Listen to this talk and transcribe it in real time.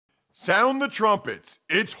Sound the trumpets.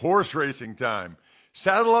 It's horse racing time.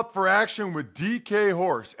 Saddle up for action with DK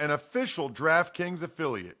Horse, an official DraftKings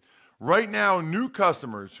affiliate. Right now, new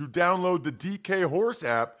customers who download the DK Horse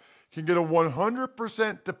app can get a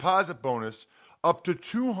 100% deposit bonus up to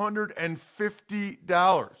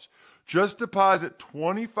 $250. Just deposit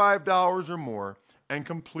 $25 or more and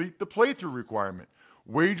complete the playthrough requirement.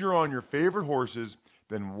 Wager on your favorite horses,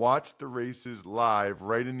 then watch the races live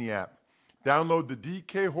right in the app. Download the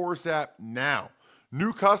DK Horse app now.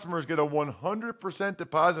 New customers get a 100%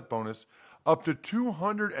 deposit bonus up to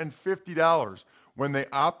 $250 when they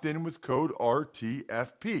opt in with code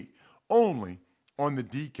RTFP. Only on the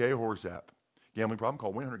DK Horse app. Gambling problem?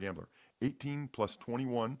 Call 1-800-GAMBLER. 18 plus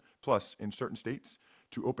 21 plus in certain states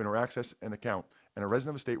to open or access an account, and a resident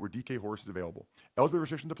of a state where DK Horse is available. Eligibility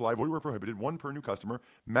restrictions apply. Void where prohibited. One per new customer.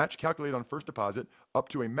 Match calculated on first deposit up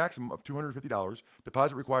to a maximum of $250.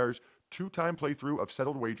 Deposit requires 2-time playthrough of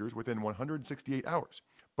settled wagers within 168 hours.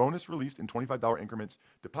 Bonus released in $25 increments.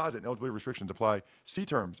 Deposit and eligibility restrictions apply. See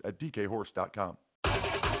terms at dkhorse.com.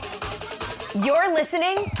 You're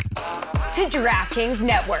listening to DraftKings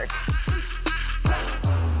Network.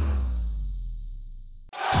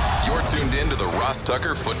 You're tuned in to the Ross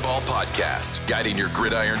Tucker Football Podcast, guiding your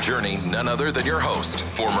gridiron journey, none other than your host,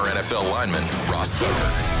 former NFL lineman, Ross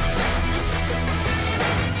Tucker.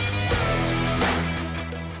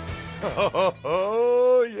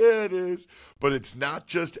 Oh, yeah, it is. But it's not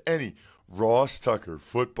just any Ross Tucker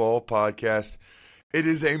Football Podcast. It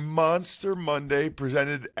is a Monster Monday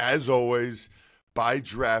presented, as always, by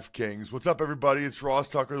DraftKings. What's up, everybody? It's Ross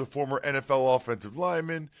Tucker, the former NFL offensive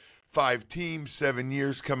lineman. 5 teams, 7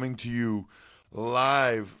 years, coming to you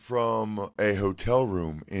live from a hotel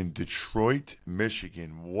room in Detroit,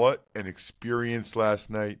 Michigan. What an experience last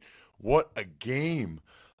night. What a game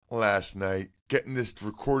last night. Getting this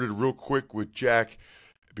recorded real quick with Jack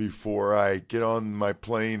before I get on my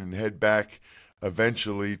plane and head back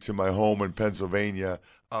eventually to my home in Pennsylvania.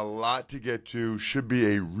 A lot to get to. Should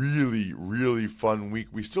be a really, really fun week.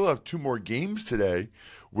 We still have 2 more games today,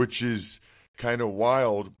 which is kind of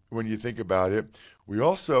wild when you think about it. We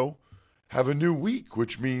also have a new week,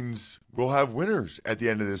 which means we'll have winners at the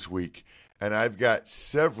end of this week. And I've got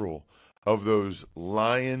several of those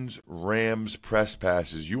Lions-Rams press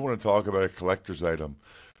passes. You want to talk about a collector's item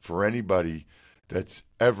for anybody that's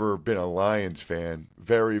ever been a Lions fan.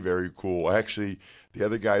 Very, very cool. Actually, the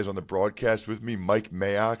other guys on the broadcast with me, Mike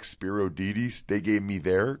Mayock, Spiro Didis, they gave me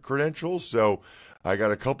their credentials. So I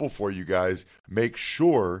got a couple for you guys. Make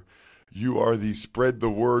sure you are the Spread the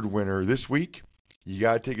Word winner this week. You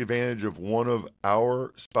got to take advantage of one of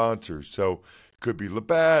our sponsors. So it could be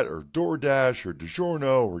Labatt or DoorDash or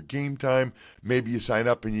DiGiorno or Game Time. Maybe you sign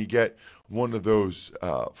up and you get one of those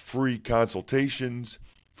free consultations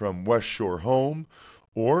from West Shore Home.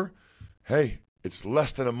 Or, hey, it's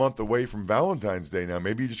less than a month away from Valentine's Day now.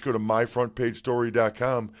 Maybe you just go to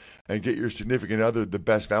myfrontpagestory.com and get your significant other the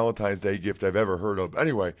best Valentine's Day gift I've ever heard of.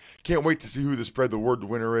 Anyway, can't wait to see who the Spread the Word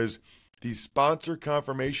winner is. The sponsor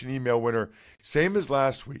confirmation email winner, same as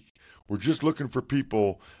last week. We're just looking for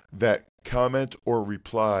people that comment or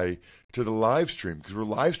reply to the live stream, because we're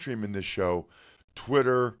live streaming this show,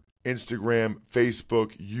 Twitter, Instagram,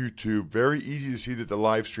 Facebook, YouTube. Very easy to see that the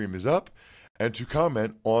live stream is up and to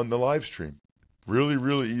comment on the live stream. Really,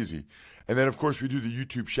 really easy. And then, of course, we do the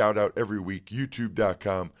YouTube shout out every week,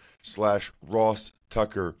 youtube.com/Ross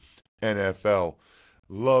Tucker NFL.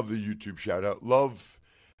 Love the YouTube shout out. Love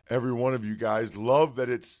every one of you guys. Love that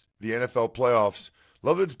it's the NFL playoffs.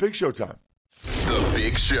 Love that it's Big Show time. The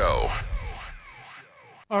Big Show.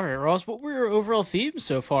 All right, Ross, what were your overall themes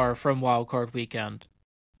so far from Wild Card Weekend?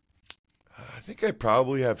 I think I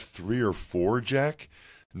probably have 3 or 4, Jack.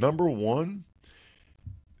 Number one,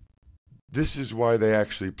 this is why they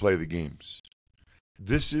actually play the games.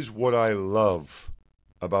 This is what I love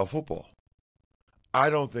about football. I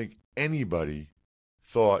don't think anybody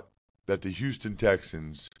thought that the Houston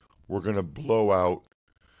Texans were going to blow out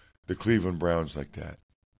the Cleveland Browns like that.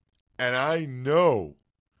 And I know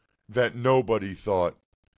that nobody thought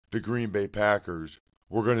the Green Bay Packers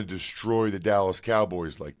were going to destroy the Dallas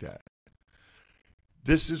Cowboys like that.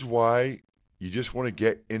 This is why you just want to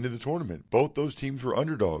get into the tournament. Both those teams were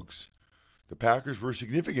underdogs. The Packers were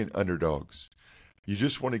significant underdogs. You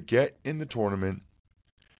just want to get in the tournament,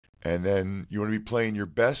 and then you want to be playing your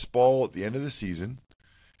best ball at the end of the season.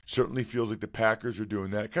 Certainly feels like the Packers are doing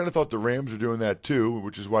that. Kind of thought the Rams were doing that too,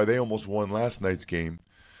 which is why they almost won last night's game.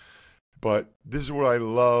 But this is what I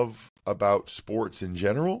love about sports in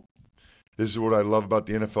general. This is what I love about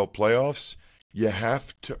the NFL playoffs. You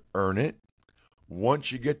have to earn it.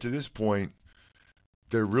 Once you get to this point,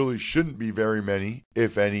 there really shouldn't be very many,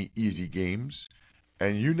 if any, easy games.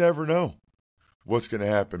 And you never know what's going to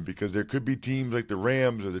happen because there could be teams like the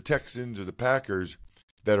Rams or the Texans or the Packers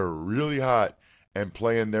that are really hot and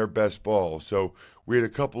playing their best ball. So we had a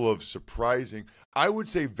couple of surprising, I would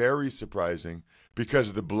say very surprising, because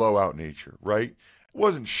of the blowout nature, right? It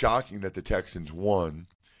wasn't shocking that the Texans won,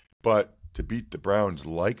 but to beat the Browns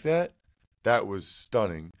like that, that was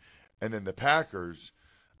stunning. And then the Packers,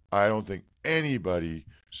 I don't think anybody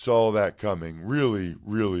saw that coming. Really,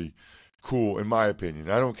 really cool, in my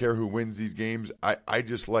opinion. I don't care who wins these games. I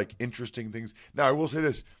just like interesting things. Now, I will say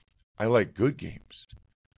this. I like good games,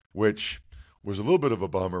 which was a little bit of a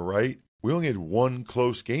bummer, right? We only had one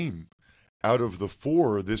close game out of the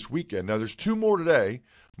 4 this weekend. Now, there's 2 more today.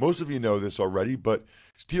 Most of you know this already, but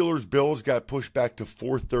Steelers-Bills got pushed back to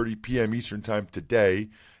 4:30 p.m. Eastern time today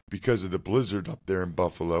because of the blizzard up there in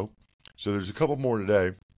Buffalo. So there's a couple more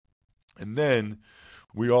today. And then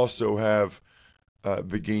we also have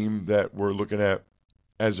the game that we're looking at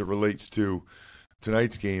as it relates to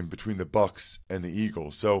tonight's game between the Bucs and the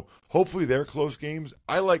Eagles. So hopefully they're close games.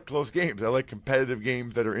 I like close games. I like competitive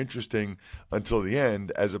games that are interesting until the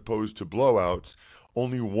end as opposed to blowouts.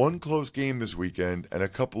 Only one close game this weekend and a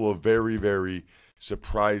couple of very, very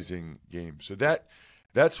surprising games. So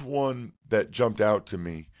that's one that jumped out to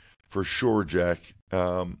me for sure, Jack.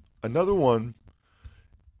 Another one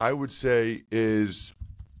I would say is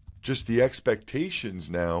just the expectations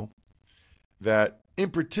now that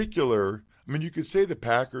in particular, I mean, you could say the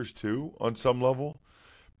Packers too on some level,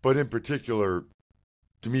 but in particular,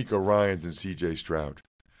 DeMeco Ryans and C.J. Stroud.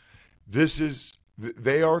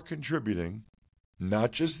 They are contributing,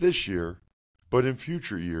 not just this year, but in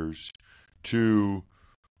future years, to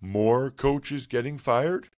more coaches getting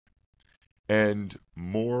fired and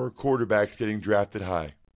more quarterbacks getting drafted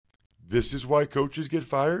high. This is why coaches get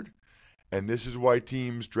fired, and this is why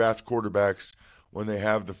teams draft quarterbacks when they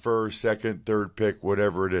have the first, second, third pick,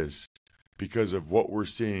 whatever it is, because of what we're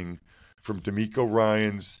seeing from DeMeco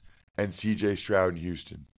Ryans and C.J. Stroud in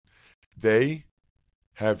Houston. They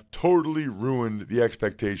have totally ruined the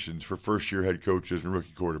expectations for first-year head coaches and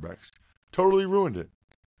rookie quarterbacks. Totally ruined it.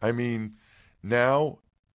 I mean, now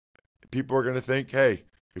people are going to think, hey,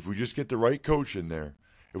 if we just get the right coach in there,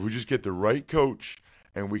 if we just get the right coach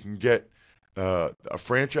and we can get a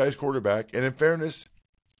franchise quarterback, and in fairness,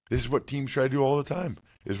 this is what teams try to do all the time.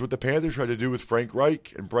 This is what the Panthers tried to do with Frank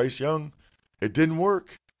Reich and Bryce Young. It didn't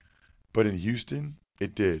work, but in Houston,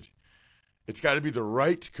 it did. It's got to be the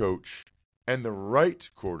right coach and the right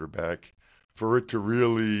quarterback for it to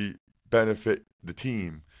really benefit the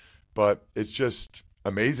team. But it's just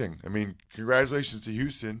amazing. I mean, congratulations to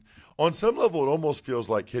Houston. On some level, it almost feels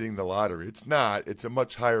like hitting the lottery. It's not. It's a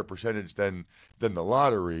much higher percentage than the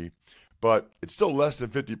lottery, but it's still less than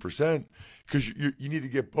 50% because you need to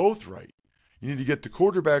get both right. You need to get the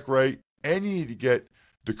quarterback right, and you need to get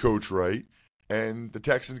the coach right. And the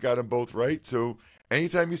Texans got them both right. So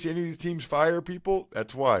anytime you see any of these teams fire people,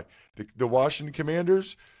 that's why. The Washington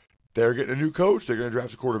Commanders, they're getting a new coach. They're going to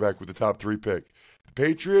draft a quarterback with the top 3 pick. The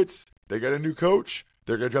Patriots, they got a new coach.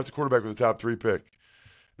 They're going to draft a quarterback with the top 3 pick.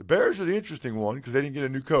 The Bears are the interesting one because they didn't get a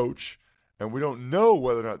new coach, and we don't know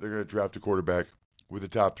whether or not they're going to draft a quarterback with the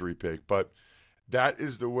top 3 pick. But that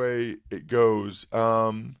is the way it goes.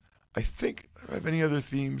 I think, I don't have any other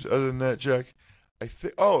themes other than that, Jack.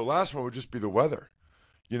 Last one would just be the weather.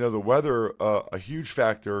 You know, the weather, a huge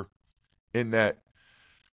factor in that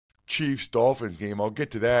Chiefs-Dolphins game. I'll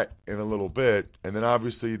get to that in a little bit. And then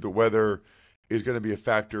obviously the weather is going to be a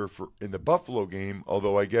factor in the Buffalo game,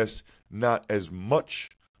 although I guess not as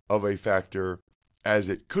much of a factor as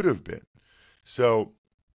it could have been. So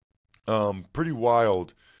pretty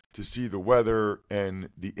wild to see the weather and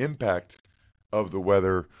the impact of the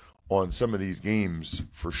weather on some of these games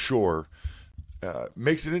for sure.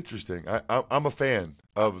 Makes it interesting. I'm a fan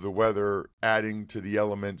of the weather adding to the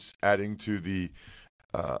elements, adding to the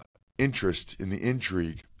interest in the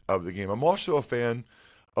intrigue of the game. I'm also a fan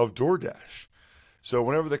of DoorDash. So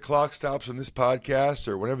whenever the clock stops on this podcast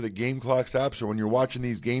or whenever the game clock stops or when you're watching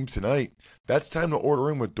these games tonight, that's time to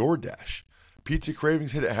order in with DoorDash. Pizza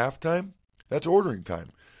cravings hit at halftime? That's ordering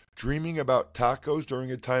time. Dreaming about tacos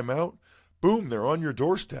during a timeout? Boom, they're on your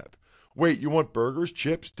doorstep. Wait, you want burgers,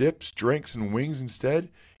 chips, dips, drinks, and wings instead?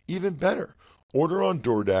 Even better. Order on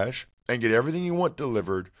DoorDash and get everything you want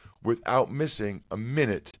delivered without missing a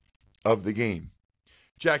minute of the game.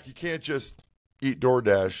 Jack, you can't just eat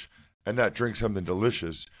DoorDash and not drink something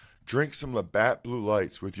delicious. Drink some Labatt Blue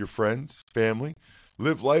Lights with your friends, family.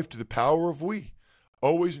 Live life to the power of we.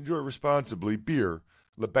 Always enjoy responsibly. Beer,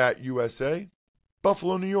 Labatt USA,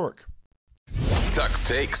 Buffalo, New York. Tuck's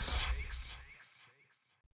Takes.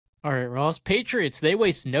 All right, Ross. Patriots, they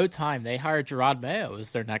waste no time. They hire Gerard Mayo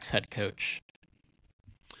as their next head coach.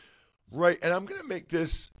 Right, and I'm going to make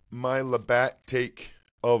this my Labatt take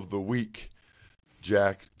of the week,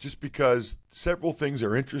 Jack, just because several things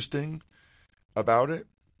are interesting about it.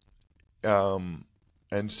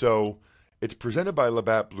 And so it's presented by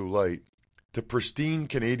Labatt Blue Light, the pristine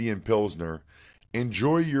Canadian Pilsner.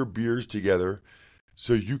 Enjoy your beers together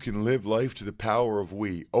so you can live life to the power of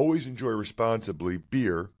we. Always enjoy responsibly.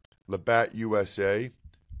 Beer, Labatt USA,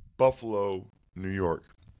 Buffalo, New York.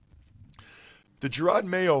 The Gerard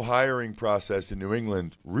Mayo hiring process in New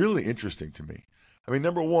England, really interesting to me. I mean,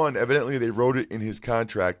 number one, evidently they wrote it in his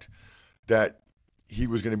contract that he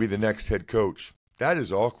was going to be the next head coach. That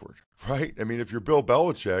is awkward, right? I mean, if you're Bill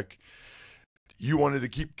Belichick, you wanted to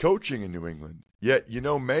keep coaching in New England. Yet,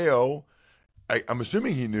 Mayo, I'm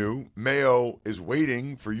assuming he knew, Mayo is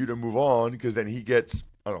waiting for you to move on because then he gets,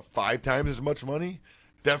 5 times as much money.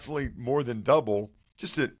 Definitely more than double.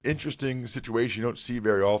 Just an interesting situation you don't see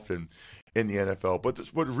very often in the NFL. But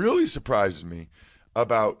what really surprises me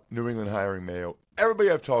about New England hiring Mayo,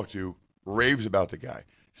 everybody I've talked to raves about the guy,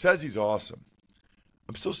 says he's awesome.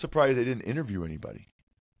 I'm still surprised they didn't interview anybody,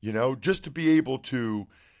 just to be able to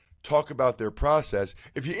talk about their process.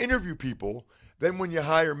 If you interview people, then when you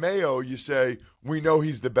hire Mayo, you say, we know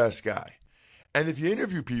he's the best guy. And if you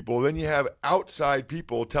interview people, then you have outside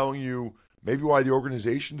people telling you maybe why the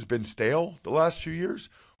organization's been stale the last few years.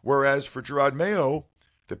 Whereas for Gerard Mayo,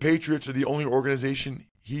 the Patriots are the only organization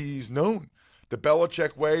he's known. The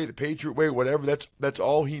Belichick way, the Patriot way, whatever, that's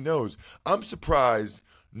all he knows. I'm surprised,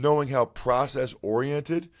 knowing how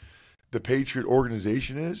process-oriented the Patriot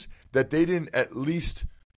organization is, that they didn't at least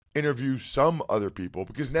interview some other people.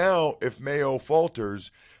 Because now, if Mayo falters,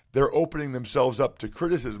 they're opening themselves up to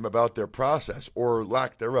criticism about their process or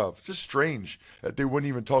lack thereof. It's just strange that they wouldn't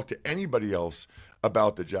even talk to anybody else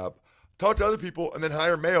about the job. Talk to other people and then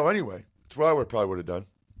hire Mayo anyway. That's what I probably would have done.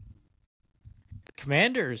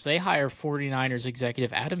 Commanders, they hire 49ers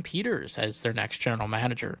executive Adam Peters as their next general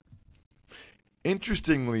manager.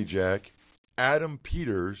 Interestingly, Jack, Adam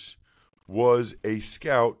Peters was a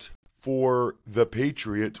scout for the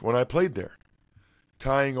Patriots when I played there.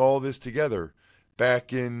 Tying all this together,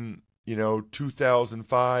 back in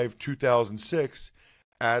 2005, 2006,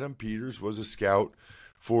 Adam Peters was a scout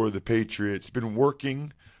for the Patriots. Been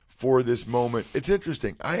working for this moment. It's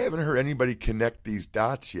interesting. I haven't heard anybody connect these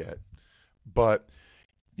dots yet, but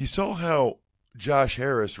you saw how Josh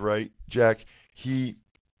Harris, right, Jack? He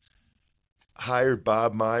hired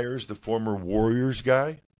Bob Myers, the former Warriors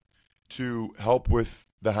guy, to help with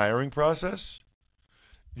the hiring process.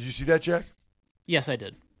 Did you see that, Jack? Yes, I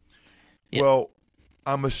did. Yep. Well,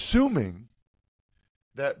 I'm assuming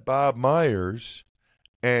that Bob Myers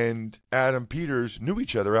and Adam Peters knew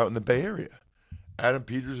each other out in the Bay Area. Adam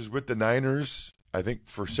Peters was with the Niners, I think,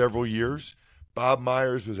 for several years. Bob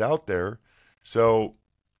Myers was out there. So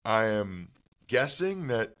I am guessing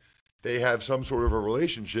that they have some sort of a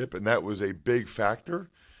relationship, and that was a big factor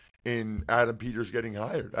in Adam Peters getting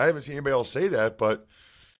hired. I haven't seen anybody else say that, but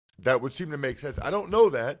that would seem to make sense. I don't know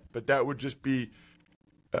that, but that would just be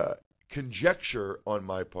conjecture on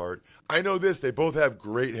my part. I know this. They both have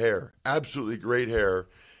great hair, absolutely great hair,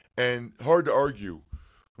 and hard to argue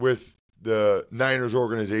with the Niners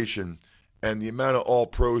organization and the amount of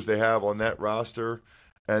all-pros they have on that roster,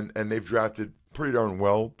 and they've drafted pretty darn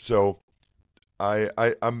well. So I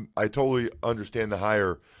totally understand the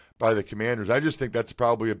hire by the Commanders. I just think that's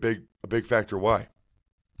probably a big factor why.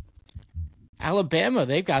 Alabama,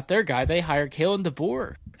 they've got their guy. They hired Kalen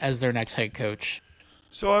DeBoer as their next head coach.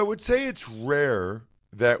 So I would say it's rare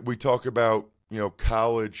that we talk about,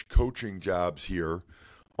 college coaching jobs here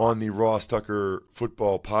on the Ross Tucker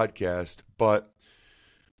Football Podcast, but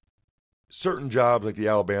certain jobs like the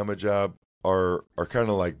Alabama job are kind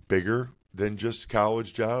of like bigger than just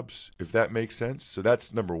college jobs, if that makes sense. So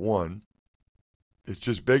that's number one. It's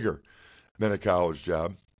just bigger than a college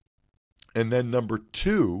job. And then number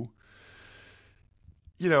two,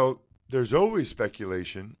 there's always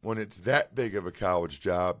speculation when it's that big of a college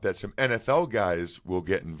job that some NFL guys will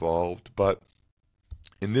get involved. But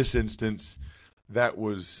in this instance, that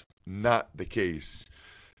was not the case.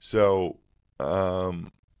 So,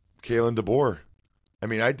 Kalen DeBoer, I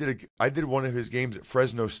mean, I did one of his games at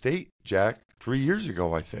Fresno State, Jack, 3 years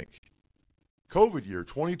ago, I think. COVID year,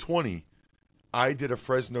 2020, I did a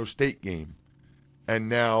Fresno State game. And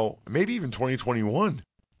now, maybe even 2021.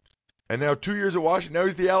 And now 2 years at Washington. Now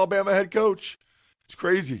he's the Alabama head coach. It's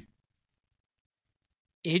crazy.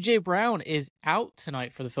 A.J. Brown is out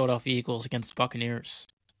tonight for the Philadelphia Eagles against the Buccaneers.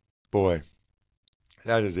 Boy,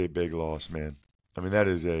 that is a big loss, man. I mean, that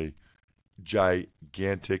is a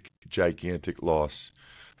gigantic gigantic loss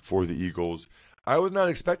for the Eagles. I was not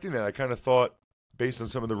expecting that. I kind of thought, based on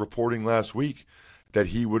some of the reporting last week, that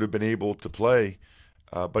he would have been able to play,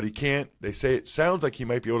 but he can't. They say it sounds like he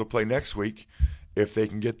might be able to play next week if they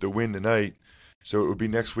can get the win tonight. So it would be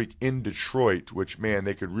next week in Detroit, which, man,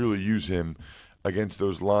 they could really use him against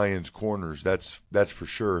those Lions corners. That's for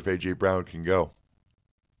sure if A.J. Brown can go.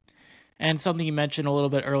 And something you mentioned a little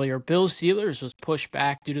bit earlier, Bill Steelers was pushed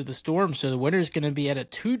back due to the storm, so the winner's going to be at a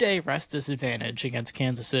 2-day rest disadvantage against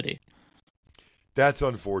Kansas City. That's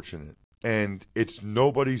unfortunate. And it's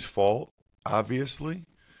nobody's fault, obviously,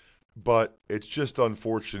 but it's just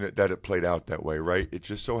unfortunate that it played out that way, right? It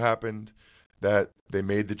just so happened that they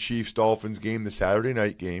made the Chiefs-Dolphins game the Saturday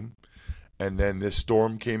night game, and then this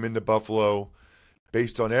storm came into Buffalo.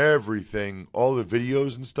 Based on everything, all the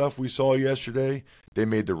videos and stuff we saw yesterday, they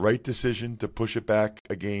made the right decision to push it back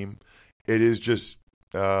a game. It is just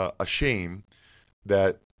a shame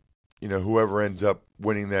that, whoever ends up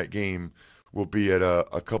winning that game will be at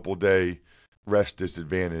a couple-day rest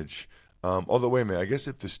disadvantage. Although, wait a minute, I guess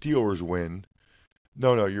if the Steelers win,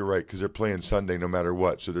 no, you're right, because they're playing Sunday no matter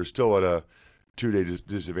what, so they're still at a 2-day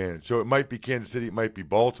disadvantage. So it might be Kansas City, it might be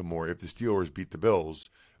Baltimore if the Steelers beat the Bills.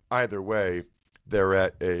 Either way, they're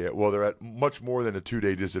at much more than a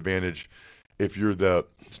 2-day disadvantage if you're the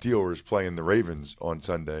Steelers playing the Ravens on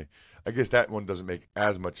Sunday. I guess that one doesn't make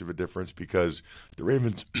as much of a difference because the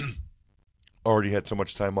Ravens already had so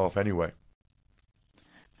much time off anyway.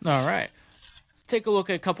 All right. Let's take a look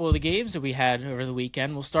at a couple of the games that we had over the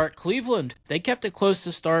weekend. We'll start Cleveland. They kept it close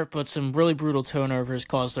to start, but some really brutal turnovers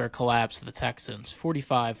caused their collapse to the Texans,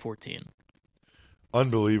 45-14.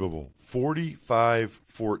 Unbelievable.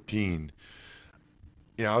 45-14.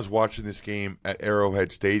 I was watching this game at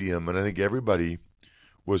Arrowhead Stadium, and I think everybody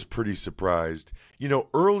was pretty surprised.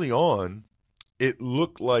 Early on, it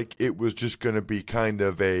looked like it was just going to be kind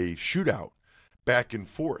of a shootout, back and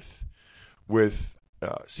forth, with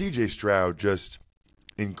C.J. Stroud just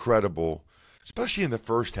incredible, especially in the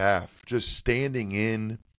first half, just standing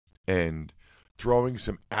in and throwing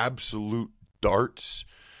some absolute darts.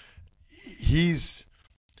 He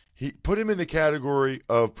put him in the category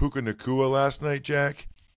of Puka Nacua last night, Jack,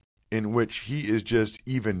 in which he is just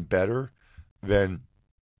even better than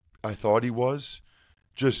I thought he was.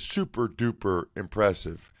 Just super duper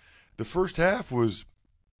impressive. The first half was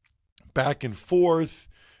back and forth,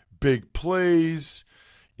 big plays.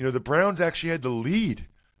 The Browns actually had the lead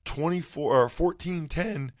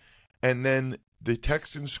 14-10, and then the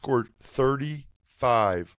Texans scored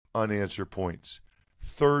 35 unanswered points.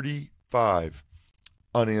 35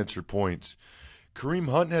 unanswered points. Kareem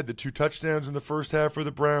Hunt had the 2 touchdowns in the first half for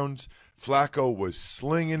the Browns. Flacco was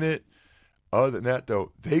slinging it. Other than that,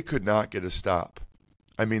 though, they could not get a stop.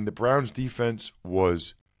 I mean, the Browns' defense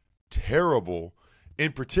was terrible,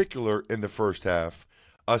 in particular in the first half,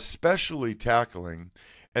 especially tackling.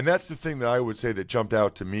 And that's the thing that I would say that jumped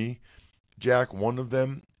out to me, Jack, one of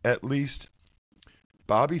them at least.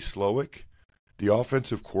 Bobby Slowick, the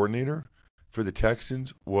offensive coordinator for the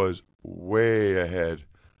Texans, was way ahead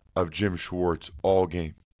of Jim Schwartz all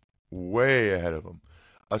game. Way ahead of him.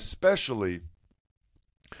 Especially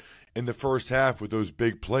in the first half with those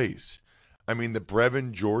big plays. I mean, the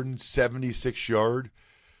Brevin Jordan 76-yard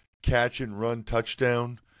catch and run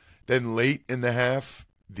touchdown. Then late in the half,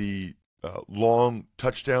 the long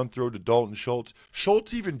touchdown throw to Dalton Schultz.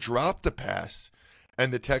 Schultz even dropped the pass,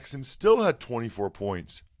 and the Texans still had 24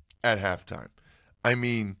 points at halftime. I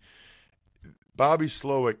mean, Bobby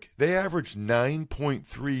Slowick, they averaged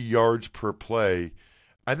 9.3 yards per play.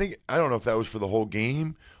 I don't know if that was for the whole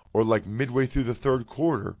game or like midway through the third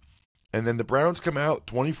quarter. And then the Browns come out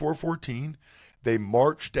 24-14. They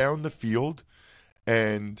march down the field,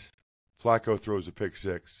 and Flacco throws a pick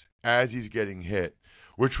six as he's getting hit,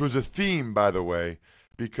 which was a theme, by the way,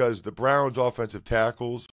 because the Browns' offensive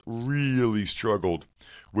tackles really struggled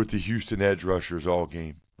with the Houston edge rushers all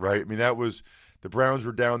game, right? I mean, the Browns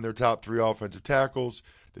were down their top 3 offensive tackles.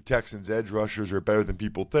 The Texans' edge rushers are better than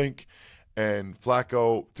people think. And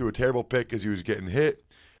Flacco threw a terrible pick as he was getting hit.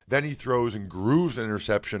 Then he throws and grooves an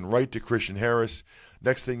interception right to Christian Harris.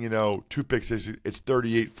 Next thing you know, 2 picks, it's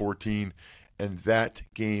 38-14, and that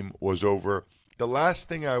game was over. The last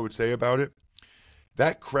thing I would say about it,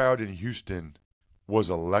 that crowd in Houston was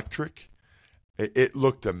electric. It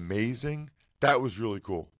looked amazing. That was really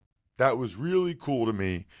cool. That was really cool to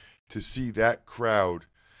me to see that crowd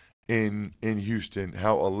in Houston,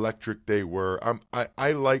 how electric they were.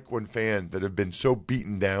 I like when fans that have been so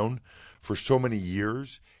beaten down for so many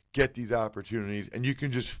years get these opportunities, and you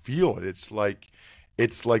can just feel it. It's like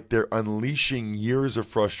they're unleashing years of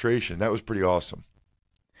frustration. That was pretty awesome.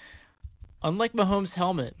 Unlike Mahomes'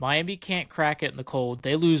 helmet, Miami can't crack it in the cold.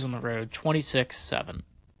 They lose on the road 26-7.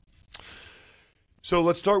 So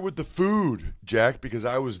let's start with the food, Jack, because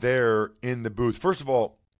I was there in the booth. First of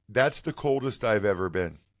all, that's the coldest I've ever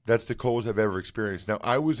been. That's the coldest I've ever experienced. Now,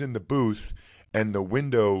 I was in the booth, and the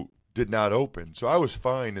window did not open, so I was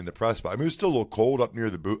fine in the press box. I mean, it was still a little cold up near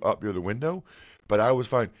the window, but I was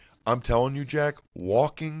fine. I'm telling you, Jack,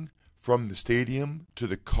 walking from the stadium to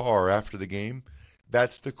the car after the game,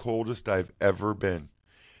 that's the coldest I've ever been.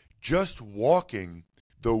 Just walking,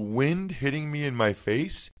 the wind hitting me in my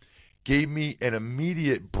face gave me an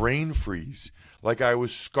immediate brain freeze, like I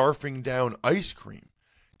was scarfing down ice cream.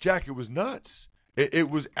 Jack, it was nuts. It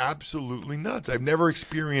was absolutely nuts. I've never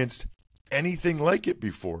experienced anything like it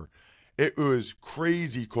before. It was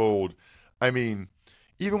crazy cold. I mean,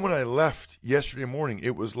 even when I left yesterday morning,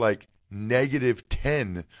 it was like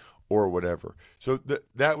 -10 or whatever. So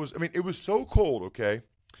that was, I mean, it was so cold, okay,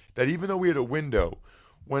 that even though we had a window,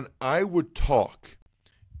 when I would talk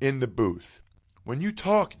in the booth, when you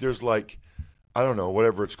talk, there's like, I don't know,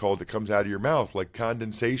 whatever it's called that comes out of your mouth, like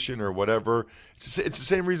condensation or whatever. It's the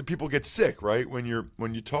same reason people get sick, right? When you're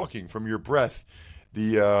talking from your breath,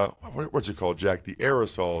 the what's it called, Jack? The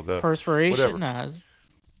aerosol, the perspiration.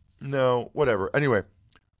 No, whatever. Anyway,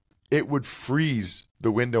 it would freeze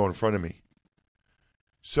the window in front of me.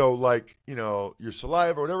 So, like, you know, your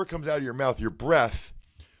saliva, whatever comes out of your mouth, your breath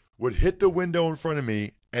would hit the window in front of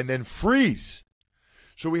me and then freeze.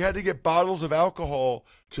 So we had to get bottles of alcohol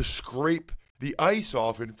to scrape the ice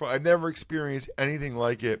off in front. I've never experienced anything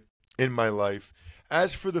like it in my life.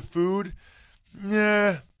 As for the food,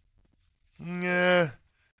 I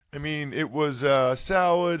mean, it was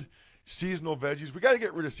salad, seasonal veggies. We got to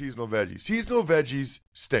get rid of seasonal veggies. Seasonal veggies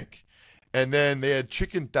stink. And then they had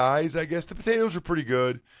chicken thighs, I guess. The potatoes were pretty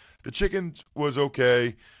good. The chicken was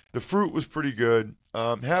okay. The fruit was pretty good.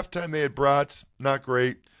 Halftime they had brats, not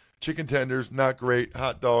great. Chicken tenders, not great.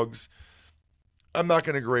 Hot dogs, I'm not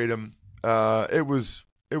going to grade them. It was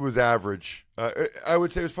average. I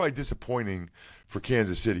would say it was probably disappointing for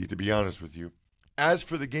Kansas City, to be honest with you. As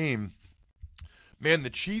for the game, man, the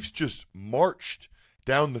Chiefs just marched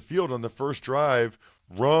down the field on the first drive,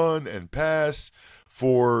 run and pass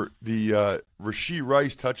for the Rashee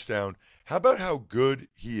Rice touchdown. How about how good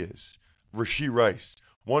he is? Rashee Rice,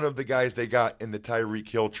 one of the guys they got in the Tyreek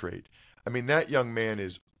Hill trade. I mean, that young man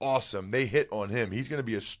is awesome. They hit on him. He's going to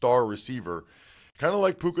be a star receiver. Kind of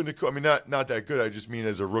like Puka Nacua. I mean, not that good. I just mean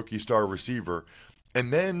as a rookie star receiver.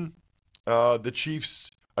 And then the Chiefs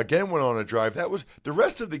again went on a drive. That was the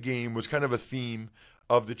rest of the game was kind of a theme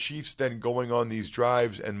of the Chiefs then going on these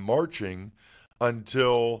drives and marching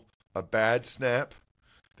until a bad snap.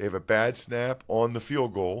 They have a bad snap on the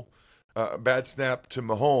field goal, a bad snap to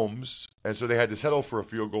Mahomes, and so they had to settle for a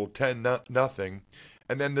field goal, 10-0.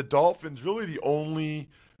 And then the Dolphins, really the only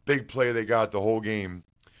big play they got the whole game.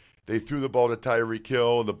 They threw the ball to Tyreek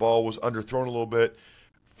Hill. The ball was underthrown a little bit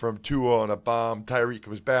from Tua on a bomb. Tyreek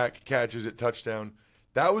comes back, catches it, touchdown.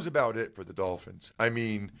 That was about it for the Dolphins. I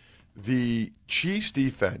mean, the Chiefs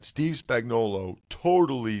defense, Steve Spagnuolo,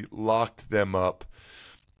 totally locked them up.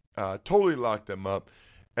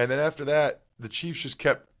 And then after that, the Chiefs just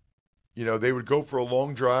kept, they would go for a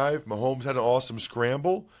long drive. Mahomes had an awesome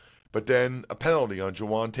scramble, but then a penalty on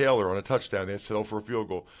Jawan Taylor on a touchdown. They had to settle for a field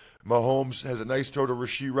goal. Mahomes has a nice throw to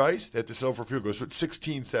Rashee Rice. They had to settle for a field goal. So it's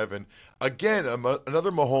 16-7. Again,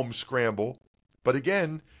 another Mahomes scramble, but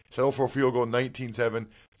again, settle for a field goal, 19-7.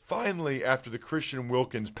 Finally, after the Christian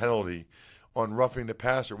Wilkins penalty on roughing the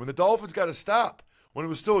passer, when the Dolphins got a stop, when it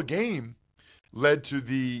was still a game, led to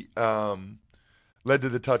the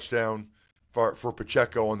touchdown for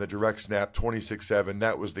Pacheco on the direct snap, 26-7.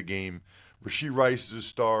 That was the game. Rashee Rice is a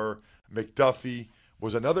star. McDuffie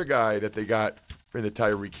was another guy that they got in the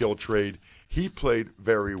Tyreek Hill trade. He played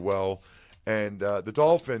very well. And the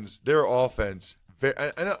Dolphins, their offense,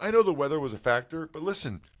 I know the weather was a factor, but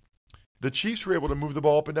listen, the Chiefs were able to move the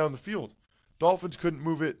ball up and down the field. Dolphins couldn't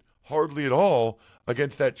move it hardly at all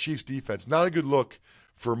against that Chiefs defense. Not a good look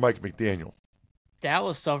for Mike McDaniel.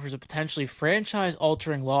 Dallas suffers a potentially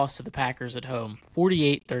franchise-altering loss to the Packers at home,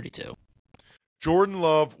 48-32. Jordan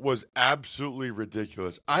Love was absolutely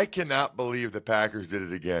ridiculous. I cannot believe the Packers did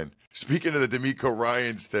it again. Speaking of the DeMeco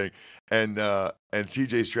Ryans thing and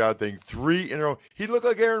C.J. Stroud thing, 3 in a row. He looked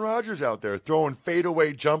like Aaron Rodgers out there throwing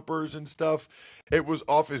fadeaway jumpers and stuff. It was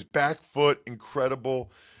off his back foot,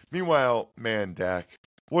 incredible. Meanwhile, man, Dak,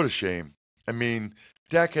 what a shame. I mean,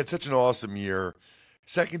 Dak had such an awesome year.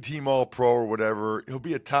 Second team All-Pro or whatever. He'll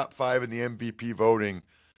be a top 5 in the MVP voting.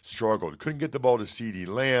 Struggled. Couldn't get the ball to CeeDee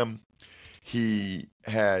Lamb. He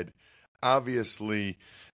had, obviously,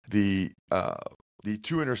 the The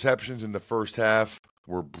 2 interceptions in the first half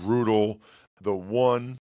were brutal. The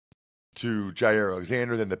one to Jair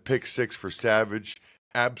Alexander, then the pick 6 for Savage,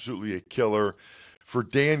 absolutely a killer. For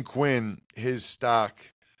Dan Quinn, his stock,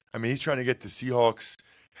 I mean, he's trying to get the Seahawks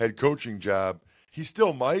head coaching job. He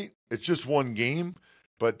still might. It's just one game,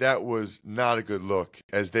 but that was not a good look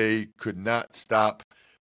as they could not stop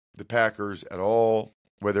the Packers at all,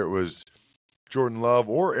 whether it was Jordan Love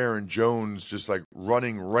or Aaron Jones just like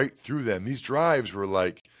running right through them. These drives were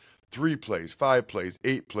like 3 plays, 5 plays,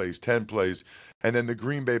 8 plays, 10 plays. And then the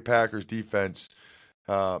Green Bay Packers defense,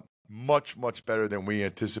 much, much better than we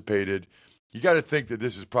anticipated. You got to think that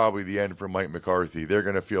this is probably the end for Mike McCarthy. They're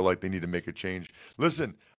going to feel like they need to make a change.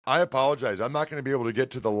 Listen, I apologize. I'm not going to be able to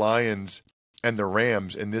get to the Lions and the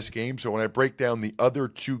Rams in this game. So when I break down the other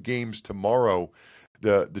 2 games tomorrow,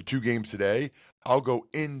 the 2 games today, I'll go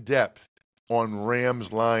in depth on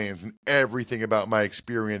Rams Lions and everything about my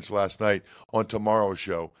experience last night on tomorrow's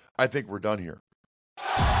show. I think we're done here.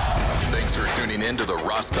 Thanks for tuning in to the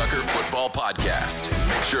Ross Tucker Football Podcast.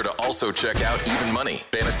 Make sure to also check out Even Money,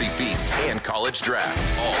 Fantasy Feast, and College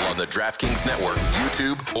Draft, all on the DraftKings Network,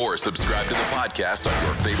 YouTube, or subscribe to the podcast on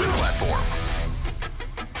your favorite platform.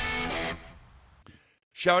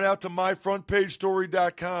 Shout out to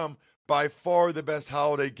myfrontpagestory.com. By far the best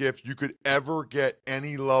holiday gift you could ever get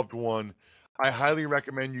any loved one. I highly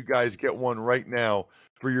recommend you guys get one right now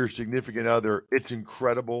for your significant other. It's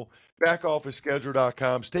incredible.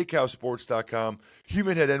 BackOfficeSchedule.com, SteakhouseSports.com,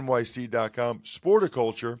 HumanHeadNYC.com,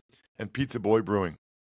 Sporticulture, and Pizza Boy Brewing.